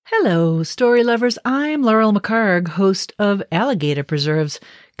Hello, story lovers. I'm Laurel McCarg, host of Alligator Preserves,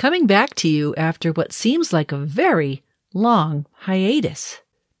 coming back to you after what seems like a very long hiatus.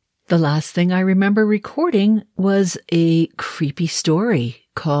 The last thing I remember recording was a creepy story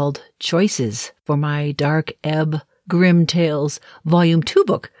called Choices for my Dark Ebb Grim Tales Volume 2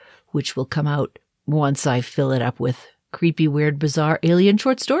 book, which will come out once I fill it up with creepy, weird, bizarre alien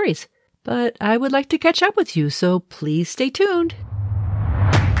short stories. But I would like to catch up with you, so please stay tuned.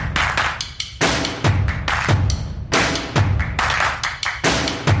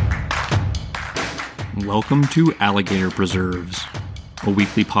 Welcome to Alligator Preserves, a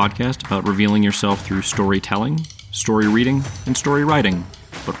weekly podcast about revealing yourself through storytelling, story reading, and story writing,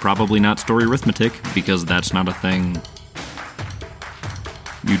 but probably not story arithmetic, because that's not a thing.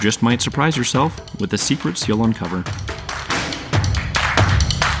 You just might surprise yourself with the secrets you'll uncover.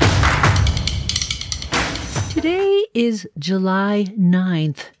 Today is July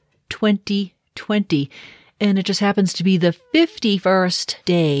 9th, 2020, and it just happens to be the 51st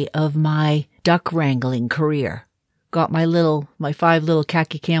day of my duck wrangling career. Got my 5 little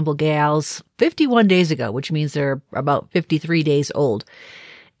khaki Campbell gals 51 days ago, which means they're about 53 days old.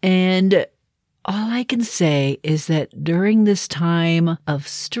 And all I can say is that during this time of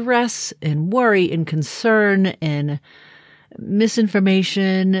stress and worry and concern and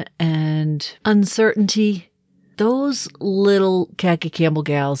misinformation and uncertainty, those little khaki Campbell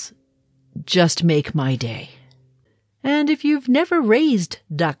gals just make my day. And if you've never raised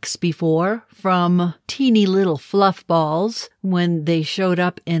ducks before, from teeny little fluff balls, when they showed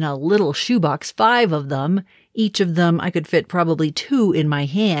up in a little shoebox, 5 of them, each of them I could fit probably 2 in my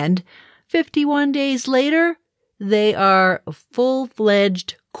hand, 51 days later, they are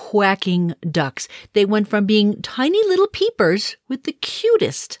full-fledged quacking ducks. They went from being tiny little peepers with the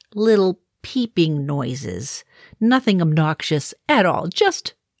cutest little peeping noises. Nothing obnoxious at all,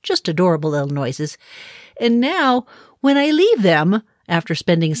 just adorable little noises. And now, when I leave them, after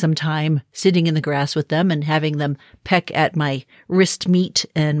spending some time sitting in the grass with them and having them peck at my wrist meat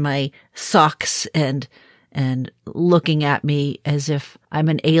and my socks and looking at me as if I'm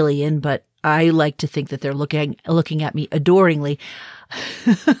an alien, but I like to think that they're looking at me adoringly.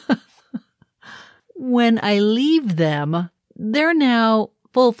 When I leave them, they're now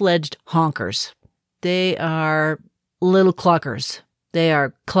full-fledged honkers. They are little cluckers. They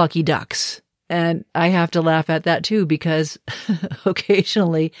are clucky ducks. And I have to laugh at that too, because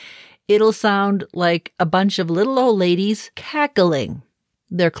occasionally it'll sound like a bunch of little old ladies cackling.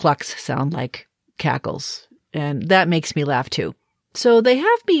 Their clucks sound like cackles, and that makes me laugh too. So they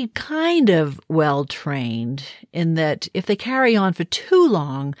have me kind of well trained in that if they carry on for too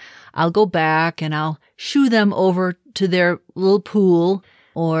long, I'll go back and I'll shoo them over to their little pool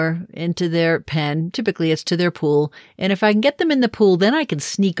or into their pen. Typically it's to their pool. And if I can get them in the pool, then I can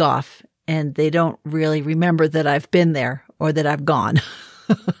sneak off and they don't really remember that I've been there or that I've gone.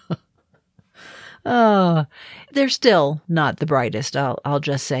 Oh, they're still not the brightest, I'll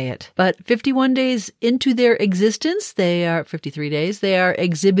just say it. But 51 days into their existence, 53 days, they are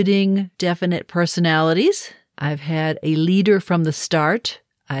exhibiting definite personalities. I've had a leader from the start.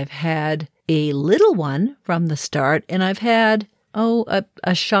 I've had a little one from the start, and I've had, a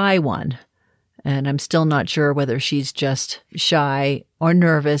shy one. And I'm still not sure whether she's just shy or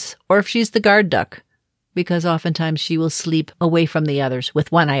nervous or if she's the guard duck, because oftentimes she will sleep away from the others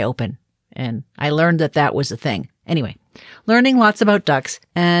with one eye open. And I learned that was a thing. Anyway, learning lots about ducks.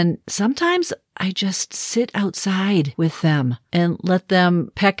 And sometimes I just sit outside with them and let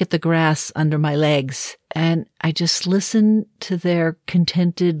them peck at the grass under my legs. And I just listen to their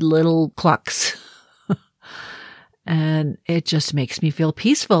contented little clucks. And it just makes me feel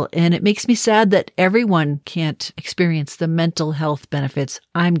peaceful. And it makes me sad that everyone can't experience the mental health benefits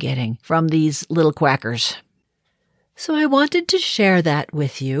I'm getting from these little quackers. So I wanted to share that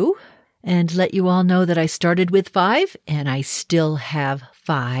with you and let you all know that I started with 5 and I still have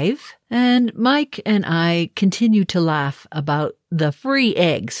 5. And Mike and I continue to laugh about the free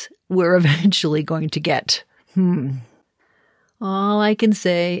eggs we're eventually going to get. All I can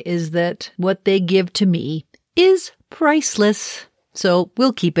say is that what they give to me is priceless. So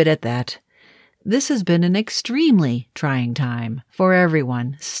we'll keep it at that. This has been an extremely trying time for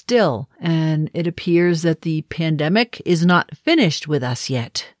everyone still, and it appears that the pandemic is not finished with us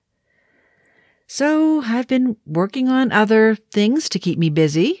yet. So I've been working on other things to keep me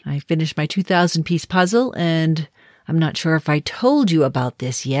busy. I finished my 2,000-piece puzzle, and I'm not sure if I told you about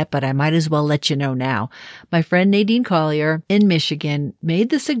this yet, but I might as well let you know now. My friend Nadine Collier in Michigan made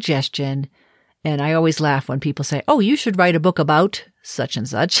the suggestion And I always laugh when people say, oh, you should write a book about such and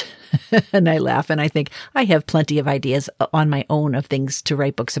such. And I laugh and I think I have plenty of ideas on my own of things to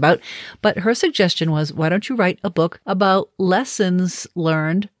write books about. But her suggestion was, why don't you write a book about lessons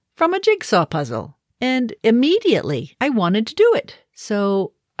learned from a jigsaw puzzle? And immediately I wanted to do it.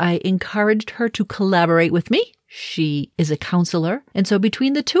 So I encouraged her to collaborate with me. She is a counselor. And so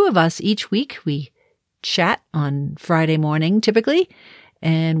between the two of us each week, we chat on Friday morning typically,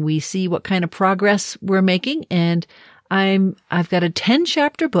 and we see what kind of progress we're making. And I've got a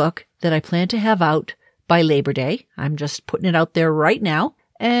 10-chapter book that I plan to have out by Labor Day. I'm just putting it out there right now.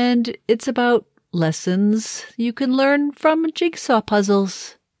 And it's about lessons you can learn from jigsaw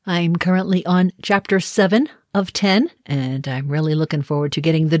puzzles. I'm currently on chapter 7 of 10, and I'm really looking forward to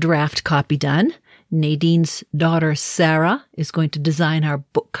getting the draft copy done. Nadine's daughter, Sarah, is going to design our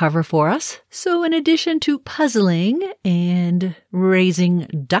book cover for us. So in addition to puzzling and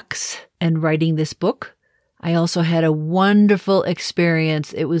raising ducks and writing this book, I also had a wonderful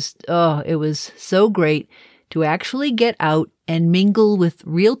experience. It was so great to actually get out and mingle with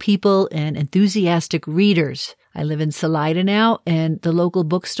real people and enthusiastic readers. I live in Salida now, and the local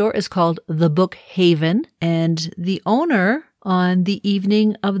bookstore is called The Book Haven. And the owner, on the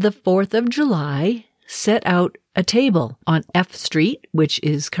evening of the 4th of July, set out a table on F Street, which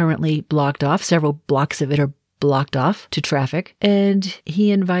is currently blocked off. Several blocks of it are blocked off to traffic. And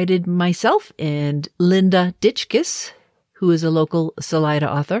he invited myself and Linda Ditchkis, who is a local Salida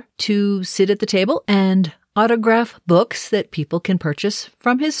author, to sit at the table and autograph books that people can purchase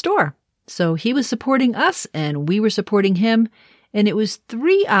from his store. So he was supporting us and we were supporting him. And it was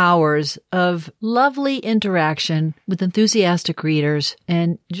 3 hours of lovely interaction with enthusiastic readers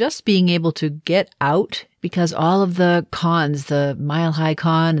and just being able to get out, because all of the cons, the Mile High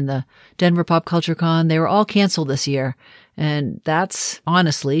Con and the Denver Pop Culture Con, they were all canceled this year. And that's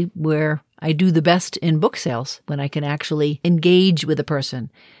honestly where I do the best in book sales, when I can actually engage with a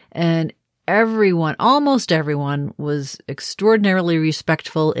person. And everyone, almost everyone, was extraordinarily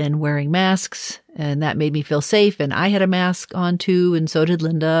respectful in wearing masks, and that made me feel safe. And I had a mask on too, and so did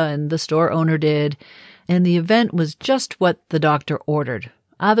Linda, and the store owner did. And the event was just what the doctor ordered,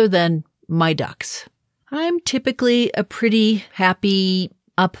 other than my ducks. I'm typically a pretty happy,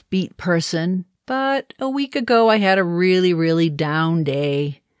 upbeat person, but a week ago I had a really, really down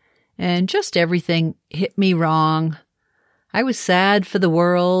day, and just everything hit me wrong. I was sad for the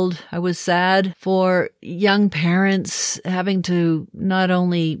world. I was sad for young parents having to not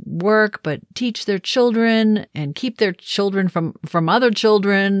only work, but teach their children and keep their children from other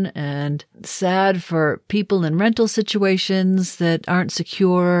children, and sad for people in rental situations that aren't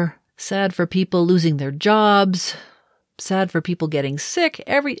secure, sad for people losing their jobs, sad for people getting sick.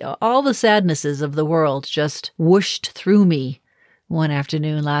 All the sadnesses of the world just whooshed through me one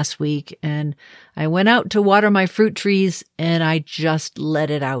afternoon last week, and I went out to water my fruit trees and I just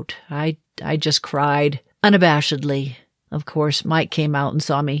let it out. I just cried unabashedly. Of course, Mike came out and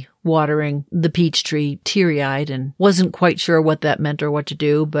saw me watering the peach tree teary-eyed and wasn't quite sure what that meant or what to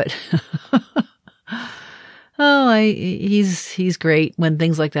do, but he's great when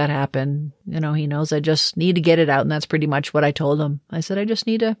things like that happen. You know, he knows I just need to get it out, and that's pretty much what I told him. I said, I just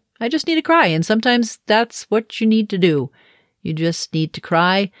need to cry, and sometimes that's what you need to do. You just need to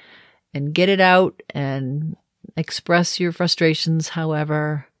cry and get it out and express your frustrations,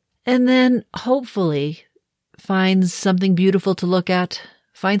 however, and then hopefully find something beautiful to look at,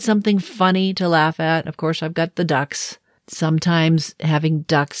 find something funny to laugh at. Of course, I've got the ducks. Sometimes having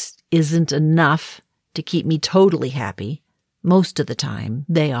ducks isn't enough to keep me totally happy. Most of the time,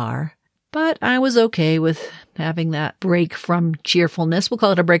 they are. But I was okay with having that break from cheerfulness. We'll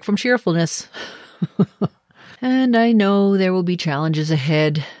call it a break from cheerfulness. And I know there will be challenges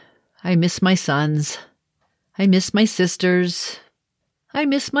ahead. I miss my sons. I miss my sisters. I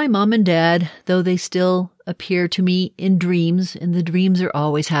miss my mom and dad, though they still appear to me in dreams, and the dreams are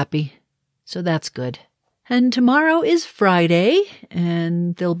always happy. So that's good. And tomorrow is Friday,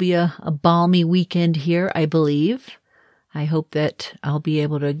 and there'll be a balmy weekend here, I believe. I hope that I'll be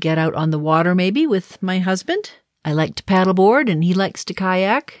able to get out on the water maybe with my husband. I like to paddleboard, and he likes to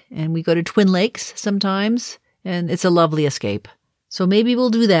kayak, and we go to Twin Lakes sometimes. And it's a lovely escape. So maybe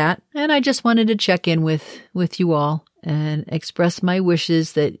we'll do that. And I just wanted to check in with you all and express my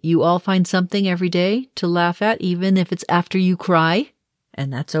wishes that you all find something every day to laugh at, even if it's after you cry.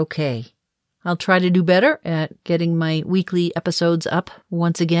 And that's okay. I'll try to do better at getting my weekly episodes up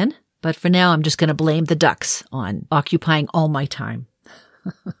once again. But for now, I'm just going to blame the ducks on occupying all my time.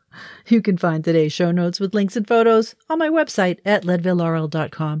 You can find today's show notes with links and photos on my website at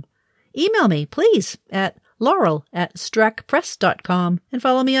leadvillelaurel.com. Email me, please, at Laurel at strackpress.com, and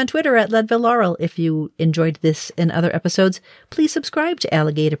follow me on Twitter at Leadville Laurel. If you enjoyed this and other episodes, please subscribe to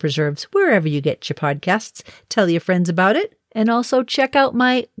Alligator Preserves wherever you get your podcasts. Tell your friends about it. And also check out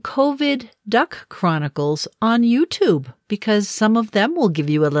my COVID Duck Chronicles on YouTube, because some of them will give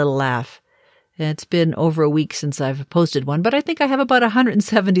you a little laugh. It's been over a week since I've posted one, but I think I have about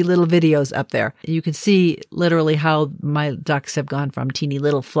 170 little videos up there. You can see literally how my ducks have gone from teeny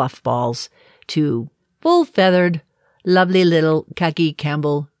little fluff balls to full-feathered, lovely little khaki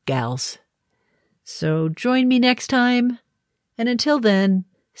Campbell gals. So join me next time. And until then,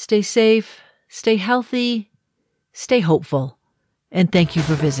 stay safe, stay healthy, stay hopeful, and thank you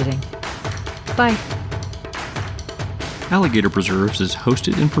for visiting. Bye. Alligator Preserves is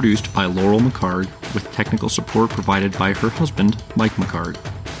hosted and produced by Laurel McCard, with technical support provided by her husband, Mike McCard.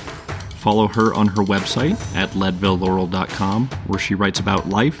 Follow her on her website at leadvillelaurel.com, where she writes about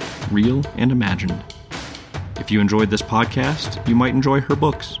life, real and imagined. If you enjoyed this podcast, you might enjoy her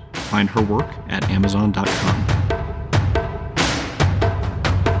books. Find her work at amazon.com.